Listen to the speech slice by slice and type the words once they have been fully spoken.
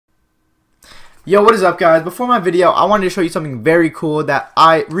Yo, what is up, guys? Before my video, I wanted to show you something very cool that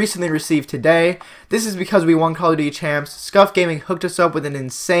I recently received today. This is because we won Call of Duty Champs. Scuff Gaming hooked us up with an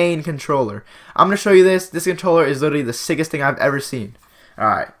insane controller. I'm going to show you this. This controller is literally the sickest thing I've ever seen.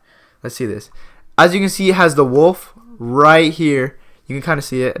 Alright, let's see this. As you can see, it has the wolf right here. You can kind of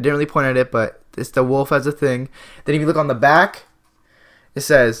see it. I didn't really point at it, but it's the wolf as a thing. Then if you look on the back, it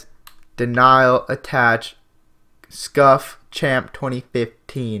says, Denial Attach Scuff Champ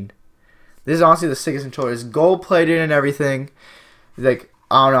 2015. This is honestly the sickest controller. It's gold plated and everything. Like,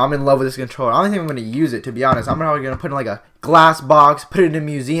 I don't know, I'm in love with this controller. I don't think I'm going to use it, to be honest. I'm probably going to put it in like a glass box, put it in a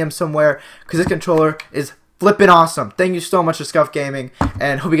museum somewhere, because this controller is flipping awesome. Thank you so much to Scuff Gaming,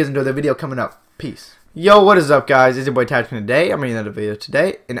 and hope you guys enjoy the video coming up. Peace. Yo, what is up, guys? It's your boy Tactical today. I'm bringing another video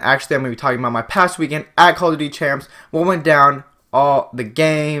today, and actually I'm going to be talking about my past weekend at Call of Duty Champs, what went down, all the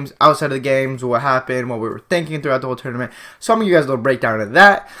games, outside of the games, what happened, what we were thinking throughout the whole tournament. So I'm going to give you guys a little breakdown of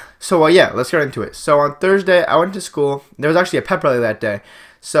that. So yeah, let's get into it. So on Thursday, I went to school. There was actually a pep rally that day.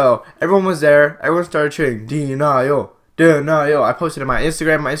 So everyone was there. Everyone started cheering, Denial, Denial. I posted it on my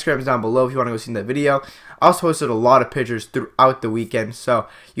Instagram. My Instagram is down below if you want to go see that video. I also posted a lot of pictures throughout the weekend. So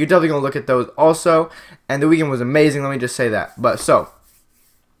you're definitely going to look at those also. And the weekend was amazing, let me just say that. But so,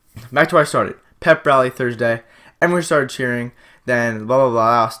 back to where I started. Pep rally Thursday. Everyone started cheering. Then blah, blah,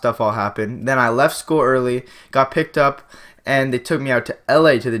 blah, stuff all happened. Then I left school early, got picked up, and they took me out to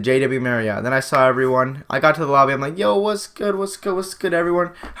LA to the JW Marriott. Then I saw everyone. I got to the lobby. I'm like, yo, what's good? What's good? What's good,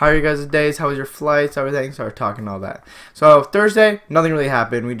 everyone? How are you guys' days? How was your flights? Everything. Started talking all that. So Thursday, nothing really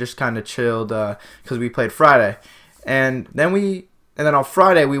happened. We just kind of chilled because we played Friday. And then on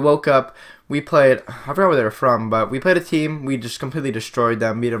Friday, we woke up. We played, I forgot where they were from, but we played a team. We just completely destroyed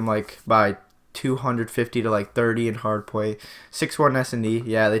them. Beat them like by 250 to like 30 in hardpoint, 6-1 S&D.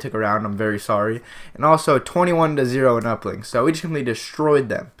 Yeah, they took a round. I'm very sorry. And also 21-0 in uplink. So we just completely destroyed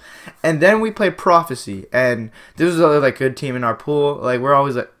them. And then we played Prophecy, and this was a like good team in our pool. Like we're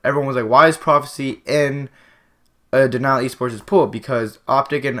always like, everyone was like, why is Prophecy in Denial Esports' pool? Because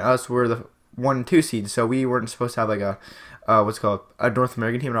Optic and us were the 1 and 2 seeds, so we weren't supposed to have like a what's called a North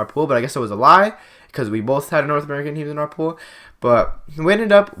American team in our pool. But I guess it was a lie, because we both had a North American team in our pool. But we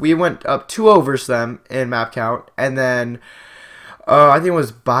went up 2-0 versus them in map count. And then I think it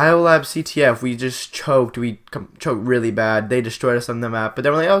was Biolab CTF. We just choked. We choked really bad. They destroyed us on the map. But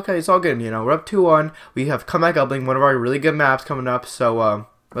then we're like, okay, it's all good. You know, we're up 2-1. We have Comeback Uplink, one of our really good maps coming up. So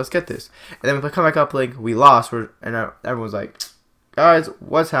let's get this. And then we play Comeback Uplink. We lost. And everyone's like, guys,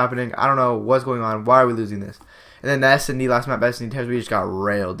 what's happening? I don't know what's going on. Why are we losing this? And then the S&D, last map S&D test, we just got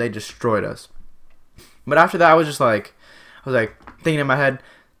railed. They destroyed us. But after that, I was thinking in my head,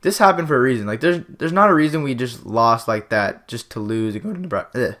 this happened for a reason. Like, there's not a reason we just lost like that just to lose and go to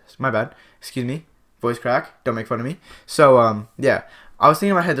Nebraska. My bad. Excuse me. Voice crack. Don't make fun of me. So, yeah. I was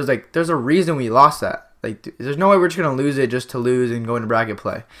thinking in my head, there's a reason we lost that. Like, there's no way we're just going to lose it just to lose and go into bracket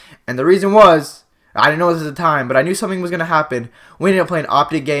play. And the reason was, I didn't know this at the time, but I knew something was going to happen. We ended up playing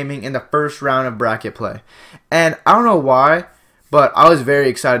Optic Gaming in the first round of bracket play. And I don't know why, but I was very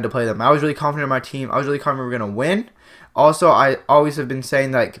excited to play them. I was really confident in my team. I was really confident we were going to win. Also, I always have been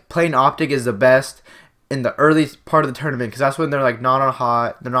saying that like, playing Optic is the best in the early part of the tournament, because that's when they're like not on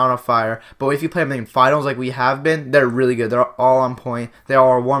hot, they're not on fire. But if you play them in finals like we have been, they're really good. They're all on point. They all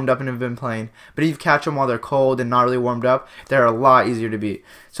are warmed up and have been playing. But if you catch them while they're cold and not really warmed up, they're a lot easier to beat.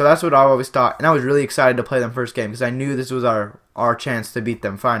 So that's what I always thought. And I was really excited to play them first game, because I knew this was our chance to beat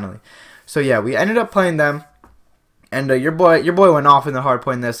them finally. So yeah, we ended up playing them. And your boy went off in the hard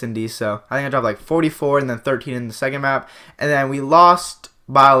point in the S&D, so I think I dropped like 44 and then 13 in the second map. And then we lost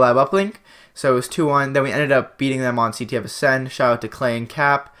Biolab Uplink, so it was 2-1. Then we ended up beating them on CTF Ascend. Shout out to Clay and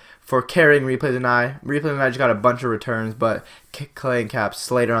Cap for carrying Replays and I. Replays and I just got a bunch of returns, but Clay and Cap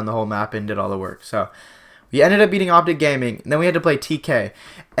slayed on the whole map and did all the work. So we ended up beating Optic Gaming, and then we had to play TK.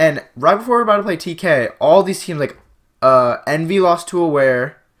 And right before we were about to play TK, all these teams like Envy lost to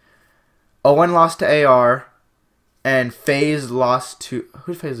Aware, Owen lost to AR, and FaZe lost to...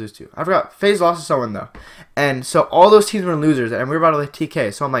 Who did FaZe lose to? I forgot. FaZe lost to someone, though. And so all those teams were losers, and we were about to play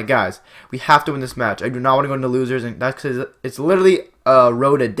TK. So I'm like, guys, we have to win this match. I do not want to go into losers, and that's because it's literally a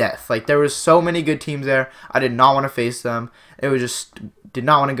road to death. Like, there was so many good teams there. I did not want to face them. It was just... Did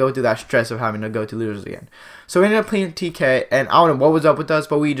not want to go through that stress of having to go to losers again. So we ended up playing TK, and I don't know what was up with us,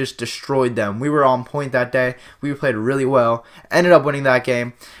 but we just destroyed them. We were on point that day. We played really well. Ended up winning that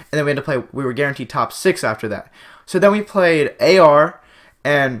game, and then we had to play... We were guaranteed top 6 after that. So then we played AR,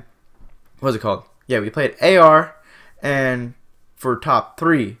 and what was it called? Yeah, we played AR and for top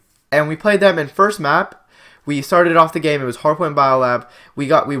 3. And we played them in first map. We started off the game. It was Hardpoint Biolab.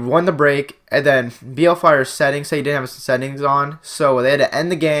 We won the break, and then BL Fire's settings say he didn't have his settings on, so they had to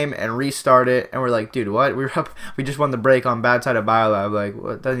end the game and restart it. And we're like, dude, what? We were up. We just won the break on bad side of Biolab. Like,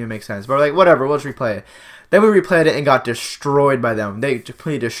 what? Doesn't even make sense. But we're like, whatever. We'll just replay it. Then we replayed it and got destroyed by them. They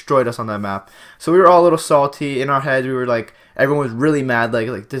completely destroyed us on that map. So we were all a little salty in our heads. We were like, everyone was really mad.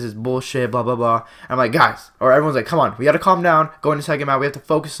 Like this is bullshit. Blah blah blah. And I'm like, guys, or everyone's like, come on, we gotta calm down. Go into second map. We have to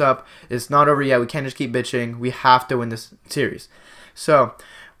focus up. It's not over yet. We can't just keep bitching. We have to win this series. So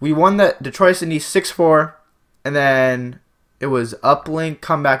we won the Detroit Cindy 6-4, and then it was uplink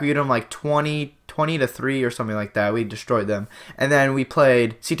comeback. We beat them like 20-3 or something like that. We destroyed them. And then we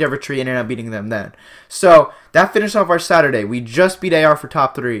played CTF Retreat and ended up beating them then. So that finished off our Saturday. We just beat AR for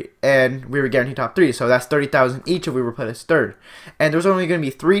top 3, and we were guaranteed top 3. So that's 30,000 each if we were placed third. And there's only going to be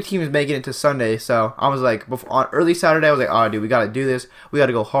 3 teams making it to Sunday. So I was like, on early Saturday, I was like, oh, dude, we got to do this. We got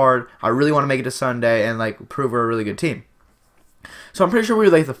to go hard. I really want to make it to Sunday and like prove we're a really good team. So I'm pretty sure we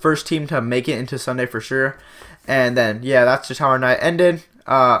were like the first team to make it into Sunday for sure. And then, yeah, that's just how our night ended.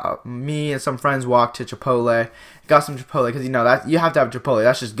 Me and some friends walked to Chipotle, got some Chipotle, because you know that you have to have Chipotle.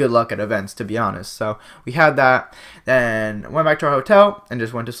 That's just good luck at events, to be honest. So we had that, then went back to our hotel and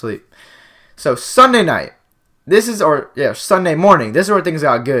just went to sleep. So Sunday night, Sunday morning, this is where things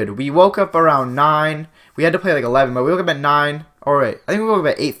got good. We woke up around 9. We had to play like 11, but we woke up at 9. Or wait, I think we woke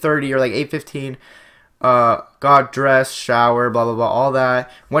up at 8:30 or like 8:15. Got dressed, shower, blah blah blah, all that.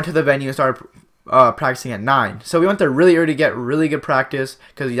 Went to the venue and started practicing at 9. So we went there really early to get really good practice,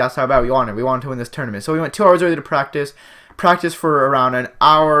 because that's how bad we wanted. We wanted to win this tournament. So we went 2 hours early to practice for around an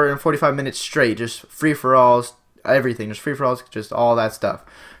hour and 45 minutes straight, just free-for-alls, everything, just free-for-alls, just all that stuff.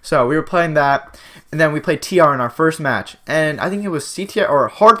 So we were playing that, and then we played TR in our first match, and I think it was CTR or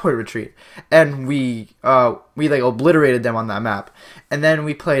Hardpoint Retreat, and we like obliterated them on that map. And then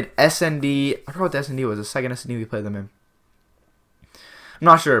we played SND. I forgot what the SND was. The second SND we played them in. I'm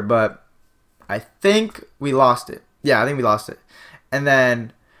not sure, but I think we lost it. Yeah, I think we lost it. And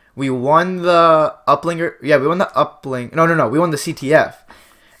then we won the uplink. Yeah, we won the uplink. No. We won the CTF.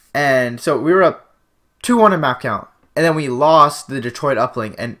 And so we were up 2-1 in map count. And then we lost the Detroit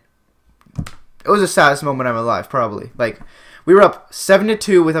uplink. And it was the saddest moment of my life, probably. Like, we were up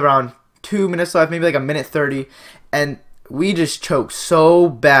 7-2 with around 2 minutes left, maybe like a minute 30. And we just choked so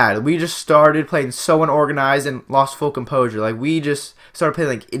bad. We just started playing so unorganized and lost full composure. Like, we just started playing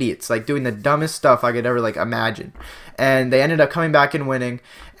like idiots, like doing the dumbest stuff I could ever like imagine. And they ended up coming back and winning.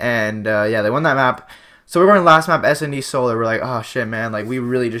 And yeah, they won that map. So we're going last map, SND Solar. We're like, oh shit, man, like we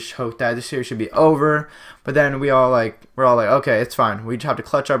really just choked that. This series should be over. But then we're all like, okay, it's fine. We just have to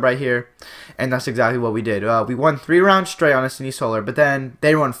clutch up right here. And that's exactly what we did. We won 3 rounds straight on SND Solar, but then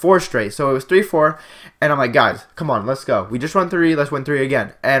they won 4 straight. So it was 3-4. And I'm like, guys, come on, let's go. We just won 3, let's win 3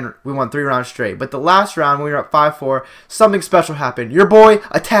 again. And we won 3 rounds straight. But the last round, when we were up 5-4, something special happened. Your boy,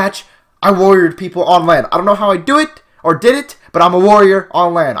 Attach, I warriored people on land. I don't know how I do it or did it, but I'm a warrior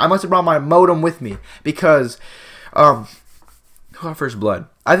on land. I must have brought my modem with me because, who got first blood?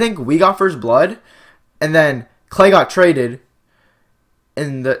 I think we got first blood, and then Clay got traded.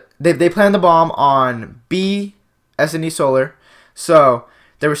 And they planted the bomb on B, SND Solar. So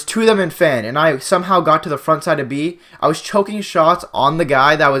there was 2 of them in fan, and I somehow got to the front side of B. I was choking shots on the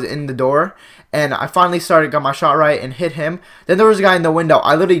guy that was in the door, and I finally got my shot right and hit him. Then there was a guy in the window.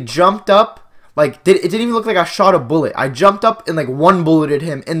 I literally jumped up. Like, it didn't even look like I shot a bullet. I jumped up and, like, 1-bulleted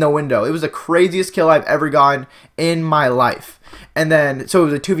him in the window. It was the craziest kill I've ever gotten in my life. And then, so it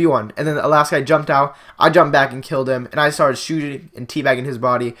was a 2v1. And then the last guy jumped out. I jumped back and killed him. And I started shooting and teabagging his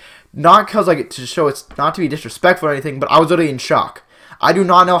body. Not because, like, to show it's not to be disrespectful or anything, but I was literally in shock. I do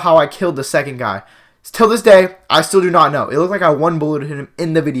not know how I killed the second guy. Till this day, I still do not know. It looked like I 1-bulleted him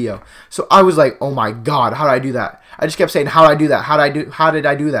in the video. So I was like, oh my god, how did I do that? I just kept saying, how did I do that? How did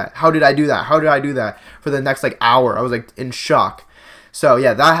I do that? How did I do that? How did I do that? For the next like hour. I was like in shock. So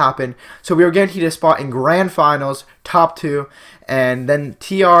yeah, that happened. So we were guaranteed a spot in grand finals, top 2. And then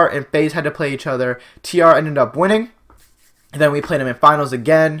TR and FaZe had to play each other. TR ended up winning. And then we played them in finals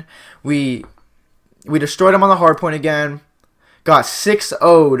again. We destroyed them on the hard point again. Got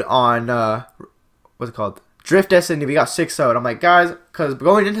 6-0'd on what's it called? Drift SND. We got 6-0'd. I'm like, guys, because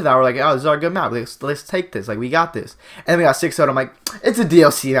going into that, we're like, oh, this is our good map. Let's take this. Like, we got this. And then we got 6-0'd. I'm like, it's a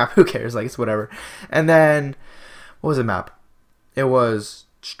DLC map. Who cares? Like, it's whatever. And then, what was the map? It was,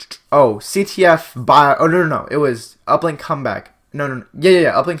 oh, CTF by, oh, no. It was Uplink Comeback. No.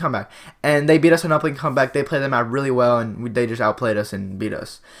 Yeah. Uplink comeback. And they beat us on Uplink comeback. They played the map really well, and they just outplayed us and beat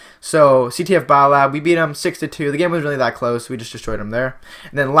us. So CTF Biolab, we beat them 6-2. The game was really that close. We just destroyed them there.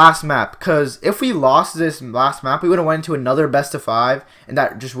 And then last map, because if we lost this last map, we would have went into another best of 5, and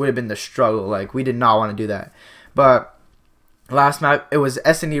that just would have been the struggle. Like, we did not want to do that. But last map, it was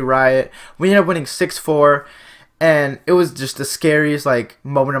S&D Riot. We ended up winning 6-4. And it was just the scariest like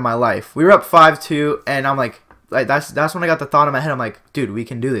moment of my life. We were up 5-2, and I'm like that's when I got the thought in my head. I'm like, dude, we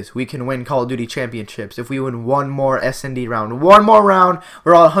can do this. We can win Call of Duty championships if we win one more S&D round. One more round,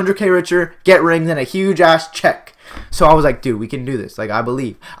 we're all 100K richer, get rings, and a huge ass check. So I was like, dude, we can do this. Like, I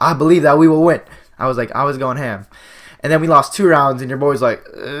believe that we will win. I was going ham. And then we lost 2 rounds, and your boy's like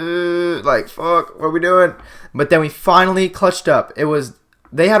fuck, what are we doing? But then we finally clutched up.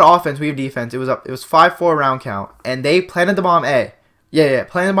 They had offense, we have defense. It was 5-4 round count, and they planted the bomb A. Yeah,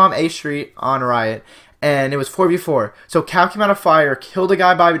 planted the bomb A Street on Riot, and it was 4v4. So Cap came out of fire, killed a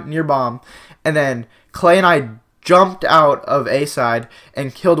guy by near bomb, and then Clay and I jumped out of A side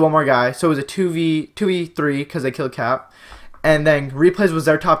and killed one more guy. So it was a 2v3 because they killed Cap. And then Replays was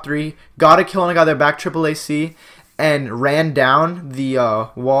their top 3, got a kill on a guy their back triple AC, and ran down the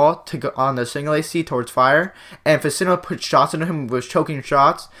wall to go on the single AC towards fire. And Facino put shots into him, was choking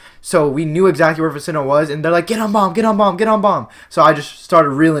shots. So we knew exactly where Facino was, and they're like, get on bomb, get on bomb, get on bomb. So I just started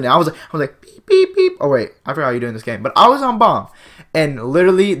reeling it. I was like, beep, beep, beep. Oh wait, I forgot how you do in this game. But I was on bomb. And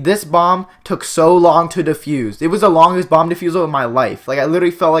literally, this bomb took so long to defuse. It was the longest bomb defusal of my life. Like, I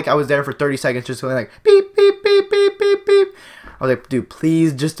literally felt like I was there for 30 seconds just going like, beep, beep, beep, beep, beep, beep. I was like, dude,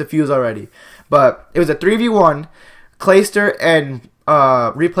 please just defuse already. But it was a 3v1. Clayster and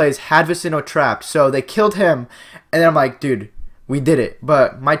Replays had Vicino trapped, so they killed him. And then I'm like, dude, we did it.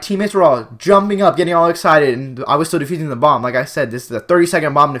 But my teammates were all jumping up, getting all excited, and I was still defusing the bomb. Like I said, this is a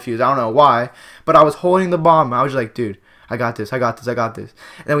 30-second bomb defuse. I don't know why, but I was holding the bomb. I was like, dude, I got this. And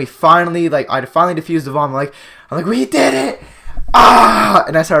then we finally, I finally defused the bomb. I'm like, we did it! Ah!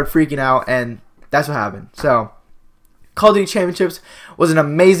 And I started freaking out, and that's what happened. So, Call of Duty Championships was an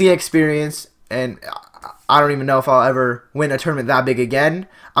amazing experience, and I don't even know if I'll ever win a tournament that big again.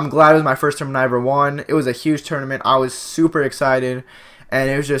 I'm glad it was my first tournament I ever won. It was a huge tournament. I was super excited, and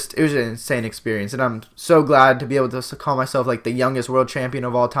it was an insane experience. And I'm so glad to be able to call myself like the youngest world champion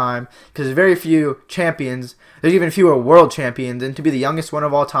of all time, because there's very few champions. There's even fewer world champions, and to be the youngest one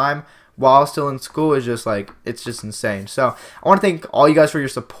of all time while still in school is just like, it's just insane. So I want to thank all you guys for your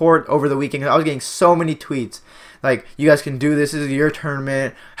support over the weekend. I was getting so many tweets. Like, you guys can do this. This is your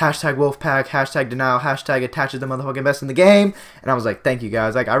tournament. Hashtag Wolfpack. Hashtag Denial. Hashtag attaches the motherfucking best in the game. And I was like, thank you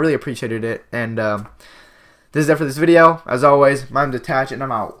guys. Like, I really appreciated it. And this is it for this video. As always, my name's Attach, and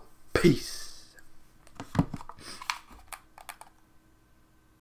I'm out. Peace.